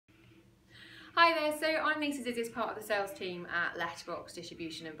Hi there, so I'm Lisa Zizis, part of the sales team at Letterbox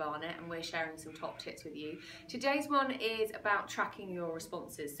Distribution in Barnet, and we're sharing some top tips with you. Today's one is about tracking your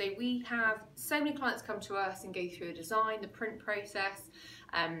responses. So we have so many clients come to us and go through a design, the print process,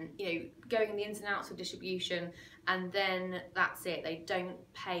 going in the ins and outs of distribution, and then that's it. They don't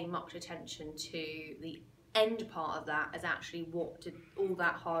pay much attention to the end part of that as actually what did all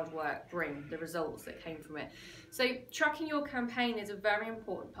that hard work bring, the results that came from it. So tracking your campaign is a very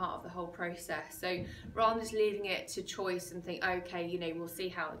important part of the whole process. So rather than just leaving it to choice and think, okay, we'll see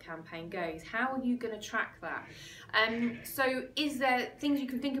how the campaign goes, how are you going to track that? So is there things you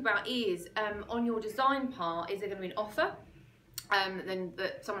can think about is on your design part, is there going to be an offer? Then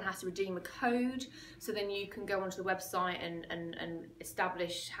that someone has to redeem a code, so then you can go onto the website and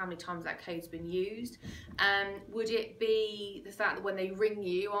establish how many times that code's been used. Would it be the fact that when they ring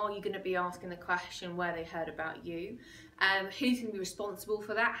you, are you going to be asking the question where they heard about you? Who's going to be responsible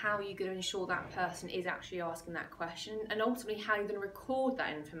for that? How are you going to ensure that person is actually asking that question? And ultimately, how are you going to record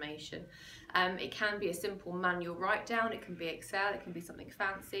that information? It can be a simple manual write down, it can be Excel, it can be something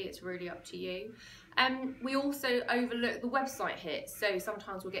fancy, it's really up to you. We also overlook the website hits, so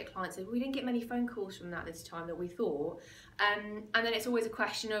sometimes we'll get clients say, we didn't get many phone calls from that this time that we thought, and then it's always a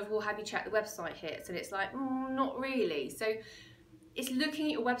question of, well, have you checked the website hits? And it's like, not really. So it's looking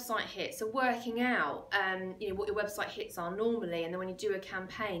at your website hits, so working out what your website hits are normally, and then when you do a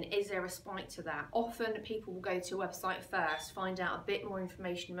campaign, is there a spike to that? Often people will go to a website first, find out a bit more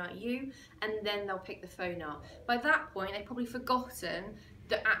information about you, and then they'll pick the phone up. By that point, they've probably forgotten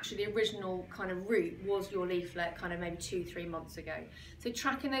that actually the original kind of route was your leaflet kind of maybe 2-3 months ago. So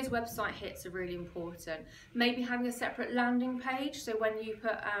tracking those website hits are really important. Maybe having a separate landing page, so when you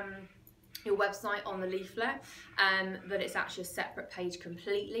put your website on the leaflet, that it's actually a separate page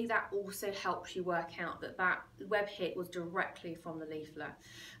completely. That also helps you work out that that web hit was directly from the leaflet.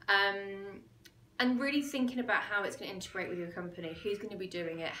 And really thinking about how it's going to integrate with your company, who's going to be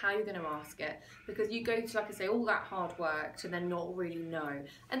doing it, how you're going to ask it, because you go to, like I say, all that hard work to then not really know.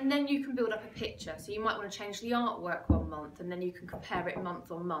 And then you can build up a picture. So you might want to change the artwork one month, and then you can compare it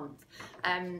month on month.